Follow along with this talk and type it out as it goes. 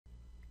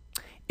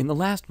In the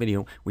last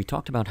video, we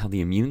talked about how the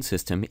immune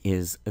system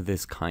is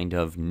this kind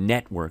of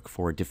network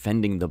for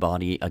defending the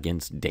body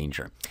against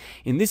danger.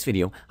 In this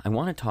video, I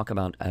want to talk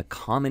about a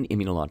common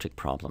immunologic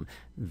problem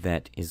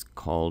that is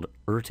called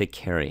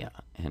urticaria.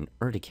 And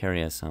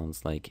urticaria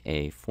sounds like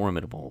a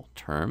formidable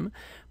term,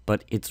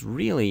 but it's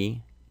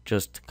really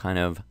just kind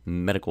of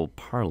medical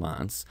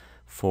parlance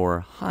for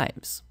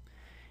hives.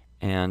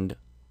 And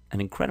an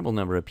incredible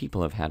number of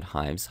people have had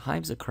hives.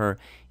 Hives occur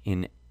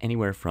in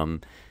anywhere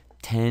from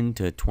 10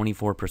 to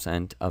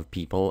 24% of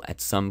people at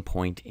some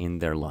point in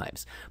their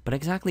lives. But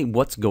exactly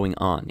what's going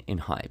on in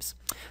hives?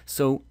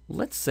 So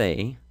let's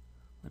say,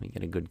 let me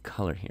get a good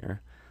color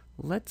here.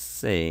 Let's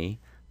say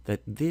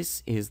that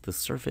this is the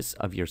surface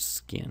of your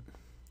skin.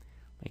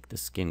 Make the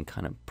skin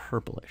kind of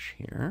purplish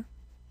here.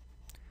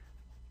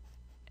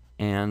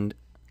 And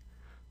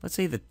let's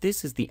say that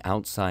this is the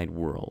outside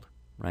world,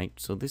 right?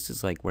 So this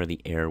is like where the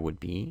air would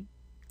be.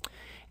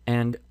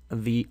 And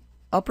the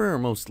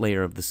uppermost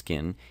layer of the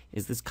skin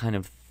is this kind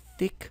of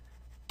thick,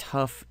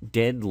 tough,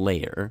 dead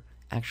layer.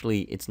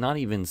 Actually, it's not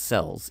even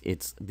cells.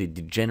 It's the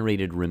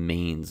degenerated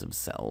remains of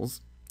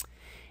cells.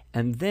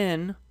 And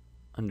then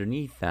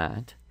underneath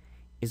that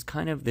is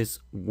kind of this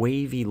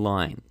wavy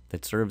line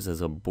that serves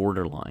as a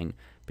borderline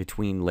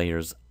between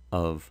layers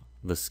of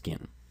the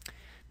skin.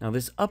 Now,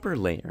 this upper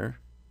layer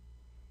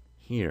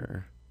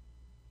here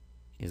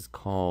is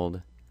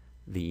called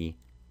the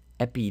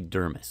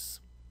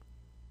epidermis.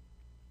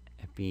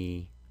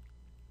 Epidermis.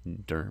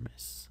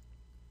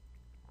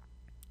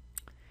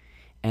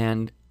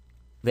 And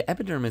the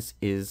epidermis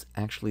is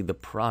actually the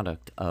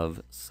product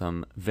of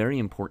some very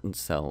important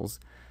cells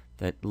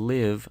that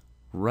live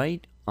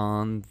right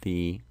on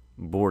the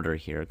border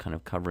here, kind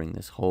of covering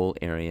this whole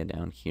area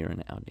down here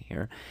and out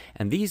here.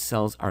 And these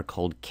cells are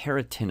called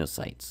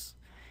keratinocytes.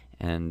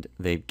 And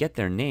they get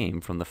their name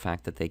from the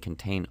fact that they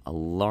contain a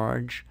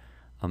large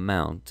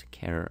amount,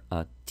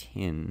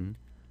 keratin,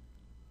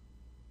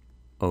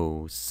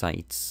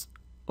 oocytes.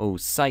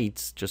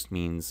 Oocytes just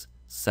means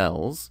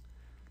cells.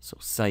 So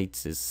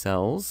cytes is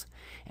cells.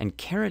 And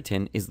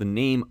keratin is the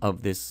name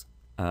of this,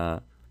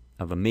 of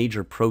a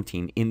major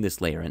protein in this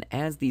layer. And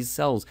as these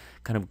cells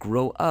kind of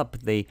grow up,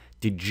 they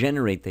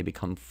degenerate, they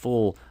become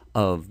full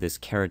of this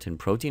keratin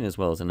protein as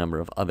well as a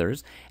number of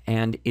others.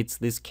 And it's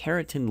this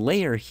keratin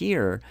layer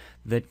here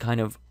that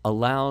kind of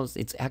allows,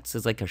 it acts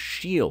as like a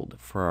shield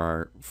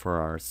for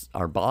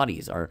our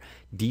bodies, our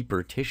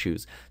deeper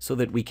tissues, so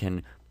that we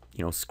can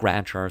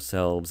scratch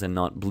ourselves and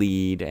not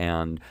bleed,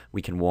 and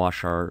we can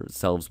wash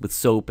ourselves with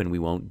soap and we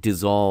won't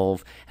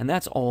dissolve. And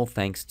that's all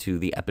thanks to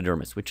the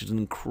epidermis, which is an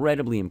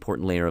incredibly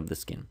important layer of the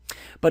skin.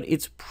 But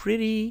it's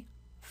pretty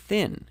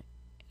thin.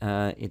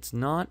 It's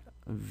not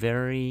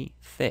very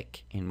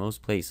thick in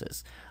most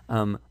places.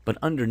 But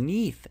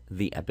underneath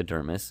the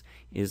epidermis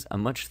is a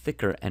much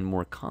thicker and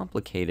more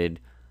complicated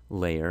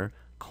layer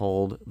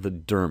called the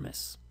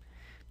dermis.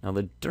 Now,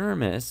 the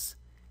dermis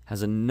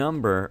has a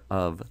number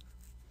of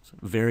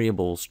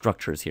variable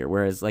structures here,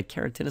 whereas like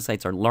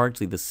keratinocytes are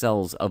largely the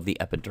cells of the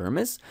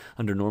epidermis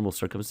under normal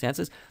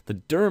circumstances. The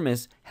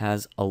dermis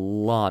has a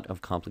lot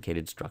of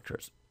complicated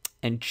structures,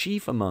 and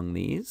chief among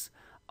these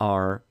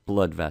are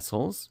blood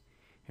vessels.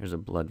 Here's a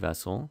blood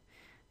vessel,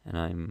 and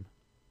I'm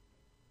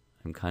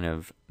kind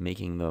of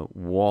making the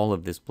wall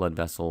of this blood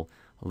vessel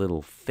a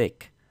little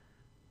thick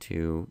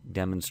to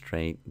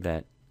demonstrate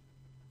that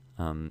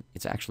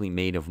it's actually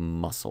made of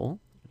muscle.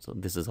 So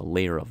this is a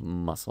layer of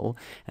muscle,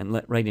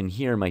 and right in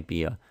here might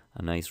be a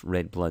nice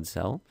red blood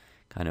cell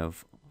kind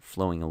of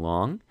flowing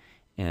along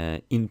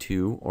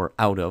into or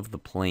out of the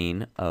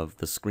plane of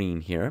the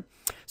screen here.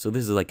 So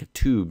this is like a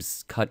tube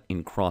cut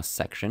in cross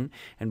section,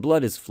 and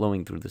blood is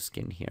flowing through the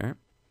skin here.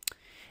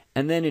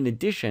 And then in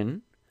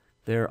addition,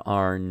 there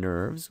are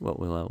nerves.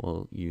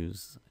 We'll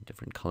use a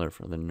different color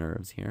for the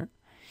nerves here.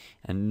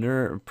 And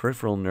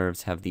peripheral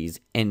nerves have these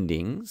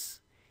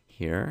endings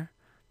here.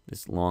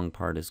 This long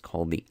part is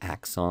called the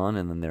axon,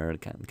 and then there are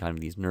kind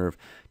of these nerve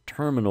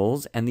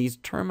terminals, and these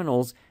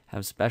terminals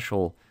have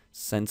special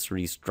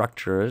sensory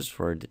structures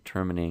for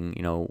determining,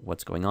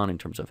 what's going on in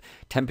terms of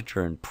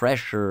temperature and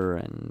pressure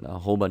and a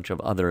whole bunch of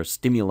other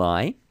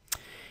stimuli.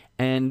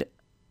 And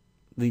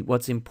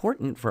what's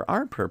important for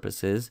our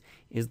purposes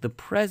is the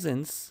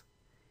presence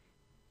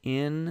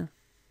in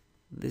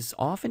this,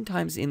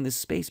 oftentimes in the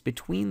space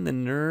between the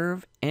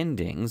nerve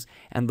endings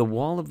and the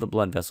wall of the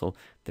blood vessel.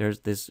 There's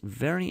this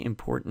very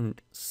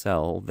important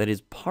cell that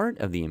is part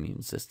of the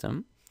immune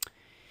system,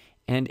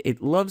 and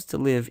it loves to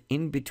live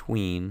in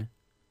between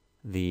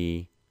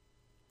the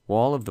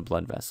wall of the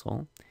blood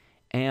vessel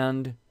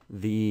and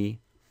the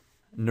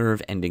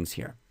nerve endings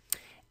here.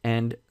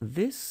 And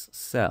this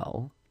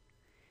cell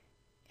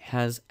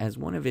has as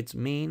one of its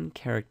main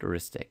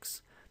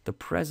characteristics the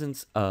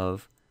presence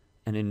of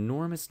an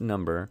enormous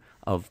number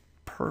of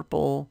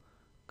purple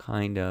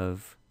kind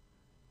of,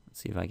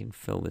 let's see if I can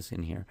fill this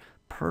in here,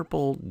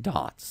 purple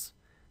dots.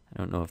 I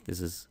don't know if this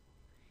is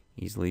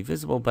easily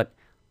visible, but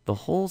the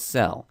whole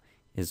cell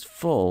is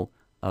full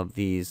of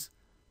these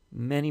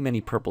many,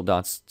 many purple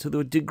dots to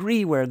the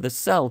degree where the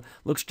cell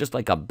looks just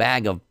like a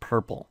bag of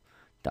purple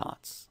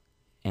dots.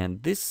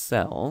 And this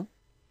cell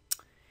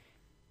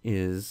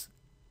is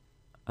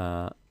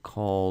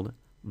called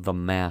the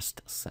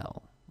mast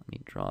cell. Let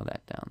me draw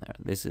that down there.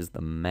 This is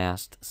the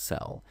mast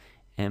cell,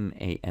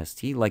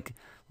 M-A-S-T, like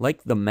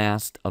the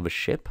mast of a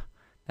ship.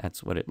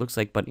 That's what it looks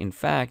like, but in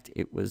fact,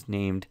 it was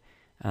named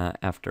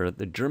after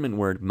the German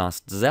word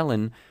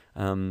Mastzellen,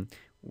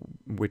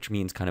 which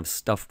means kind of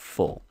stuffed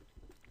full.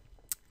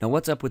 Now,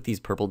 what's up with these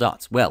purple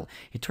dots? Well,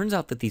 it turns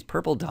out that these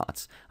purple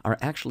dots are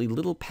actually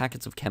little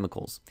packets of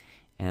chemicals,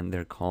 and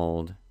they're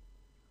called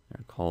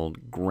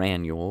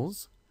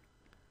granules.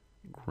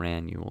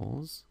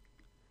 Granules.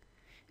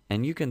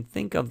 And you can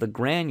think of the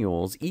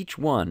granules, each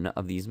one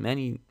of these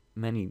many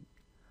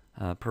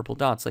purple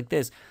dots like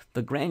this.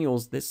 The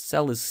granules, this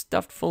cell is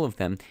stuffed full of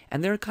them,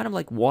 and they're kind of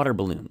like water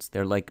balloons.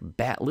 They're like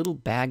little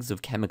bags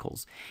of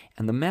chemicals.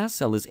 And the mast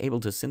cell is able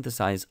to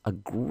synthesize a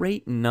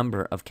great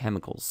number of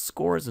chemicals,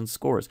 scores and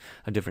scores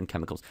of different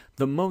chemicals.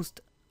 The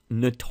most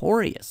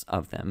notorious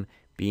of them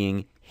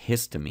being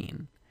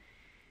histamine.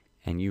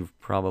 And you've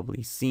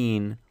probably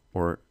seen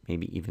or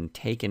maybe even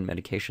taken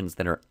medications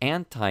that are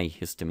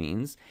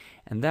antihistamines,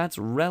 and that's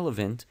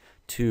relevant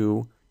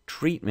to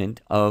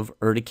treatment of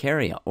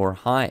urticaria or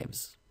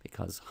hives,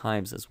 because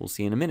hives, as we'll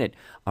see in a minute,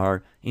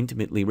 are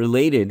intimately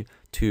related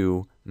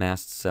to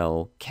mast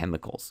cell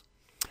chemicals.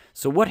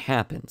 So what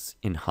happens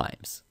in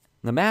hives?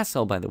 The mast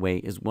cell, by the way,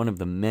 is one of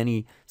the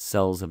many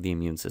cells of the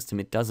immune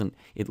system. It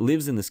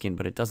lives in the skin,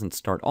 but it doesn't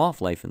start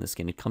off life in the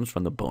skin. It comes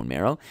from the bone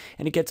marrow,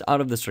 and it gets out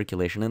of the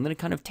circulation, and then it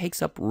kind of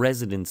takes up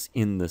residence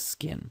in the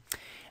skin.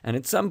 And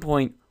at some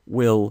point,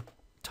 we'll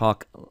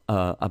talk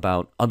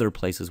about other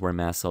places where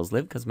mast cells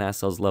live, because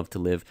mast cells love to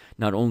live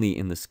not only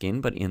in the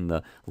skin, but in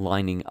the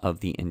lining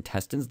of the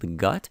intestines, the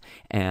gut,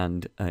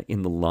 and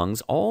in the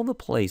lungs, all the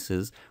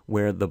places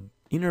where the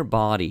inner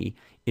body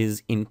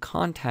is in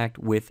contact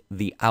with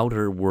the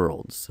outer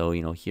world. So,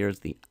 here's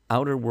the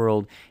outer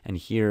world, and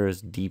here's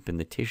deep in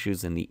the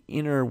tissues in the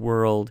inner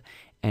world.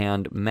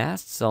 And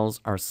mast cells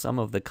are some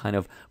of the kind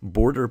of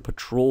border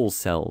patrol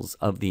cells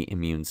of the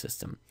immune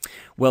system.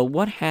 Well,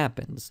 what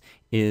happens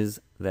is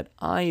that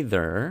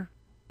better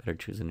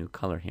choose a new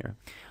color here,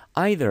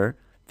 either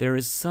there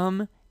is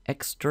some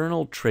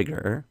external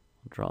trigger,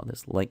 I'll draw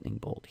this lightning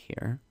bolt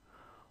here,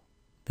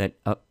 that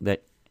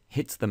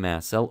hits the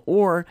mast cell,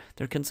 or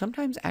there can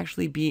sometimes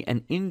actually be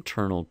an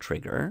internal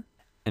trigger.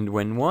 And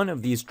when one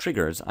of these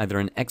triggers, either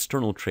an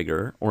external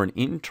trigger or an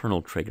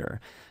internal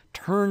trigger,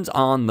 turns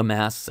on the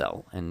mast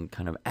cell and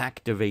kind of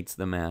activates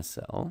the mast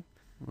cell,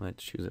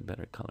 let's choose a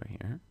better color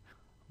here.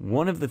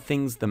 One of the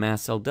things the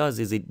mast cell does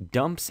is it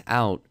dumps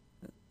out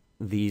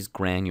these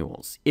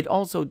granules. It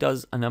also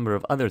does a number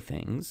of other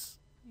things.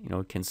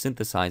 It can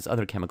synthesize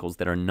other chemicals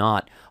that are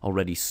not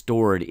already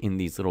stored in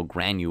these little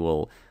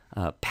granule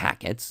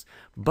packets,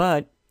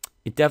 but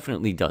it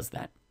definitely does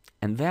that.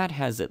 And that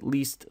has at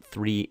least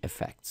 3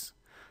 effects.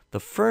 The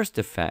first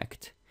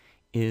effect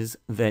is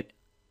that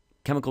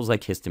chemicals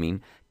like histamine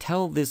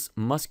tell this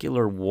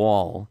muscular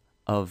wall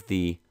of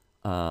the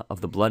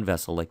blood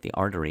vessel, like the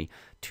artery,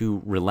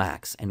 to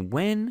relax. And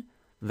when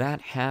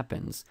that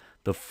happens,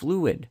 the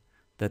fluid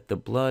that the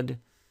blood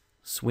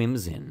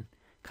swims in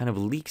kind of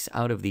leaks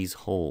out of these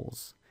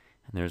holes.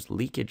 And there's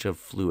leakage of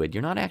fluid.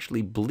 You're not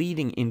actually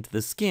bleeding into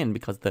the skin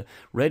because the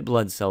red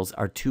blood cells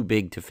are too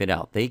big to fit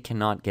out. They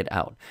cannot get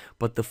out.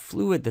 But the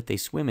fluid that they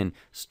swim in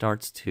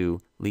starts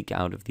to leak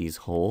out of these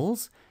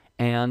holes,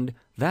 and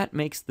that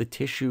makes the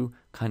tissue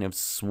kind of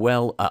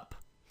swell up.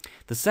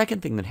 The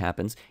second thing that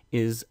happens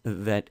is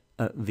that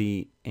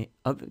the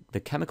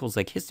chemicals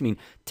like histamine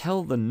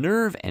tell the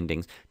nerve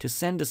endings to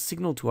send a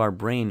signal to our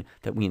brain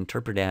that we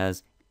interpret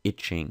as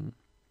itching.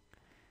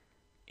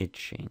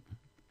 Itching.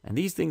 And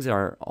these things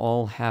are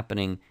all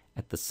happening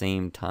at the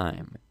same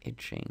time.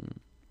 Itching.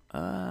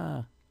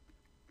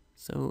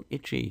 So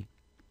itchy.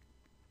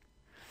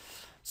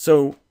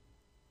 So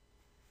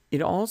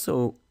it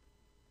also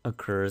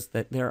occurs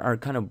that there are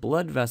kind of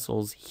blood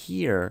vessels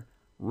here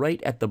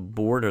right at the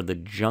border, the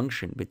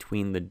junction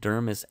between the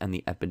dermis and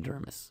the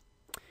epidermis.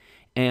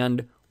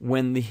 And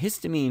when the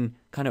histamine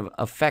kind of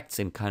affects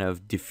and kind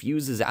of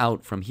diffuses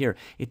out from here,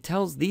 it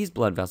tells these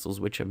blood vessels,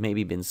 which have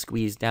maybe been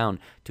squeezed down,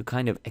 to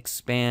kind of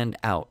expand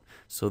out.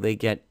 So they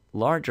get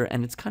larger,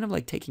 and it's kind of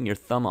like taking your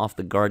thumb off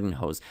the garden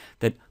hose,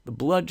 that the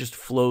blood just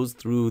flows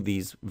through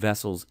these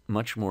vessels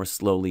much more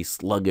slowly,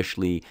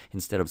 sluggishly,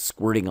 instead of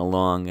squirting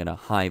along at a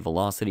high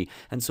velocity.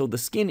 And so the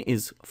skin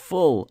is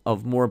full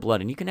of more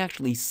blood, and you can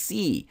actually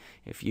see,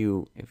 if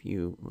you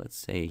let's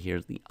say,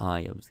 here's the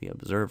eye of the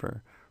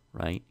observer,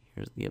 right?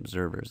 Here's the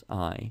observer's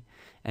eye,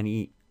 and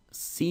he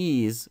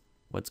sees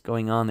what's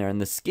going on there, and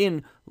the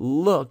skin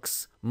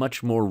looks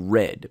much more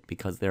red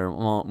because there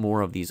are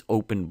more of these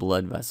open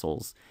blood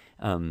vessels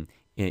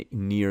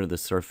near the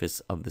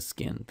surface of the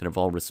skin that have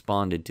all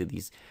responded to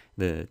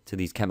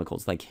these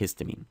chemicals like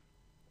histamine.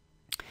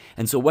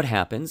 And so what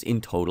happens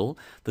in total?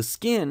 The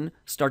skin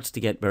starts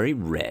to get very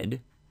red,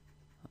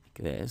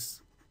 like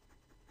this,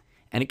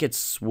 and it gets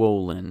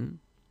swollen,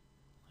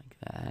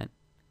 that,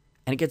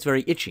 and it gets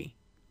very itchy.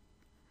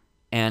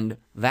 And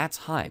that's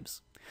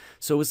hives.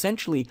 So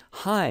essentially,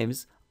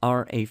 hives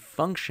are a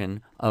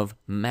function of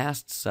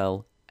mast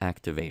cell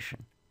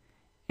activation.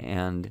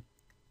 And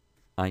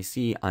I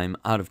see I'm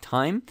out of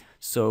time,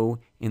 so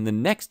in the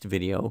next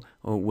video,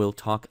 we'll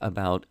talk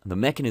about the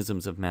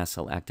mechanisms of mast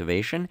cell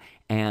activation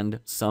and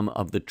some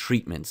of the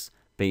treatments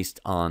based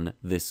on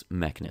this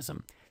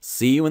mechanism.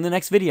 See you in the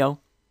next video.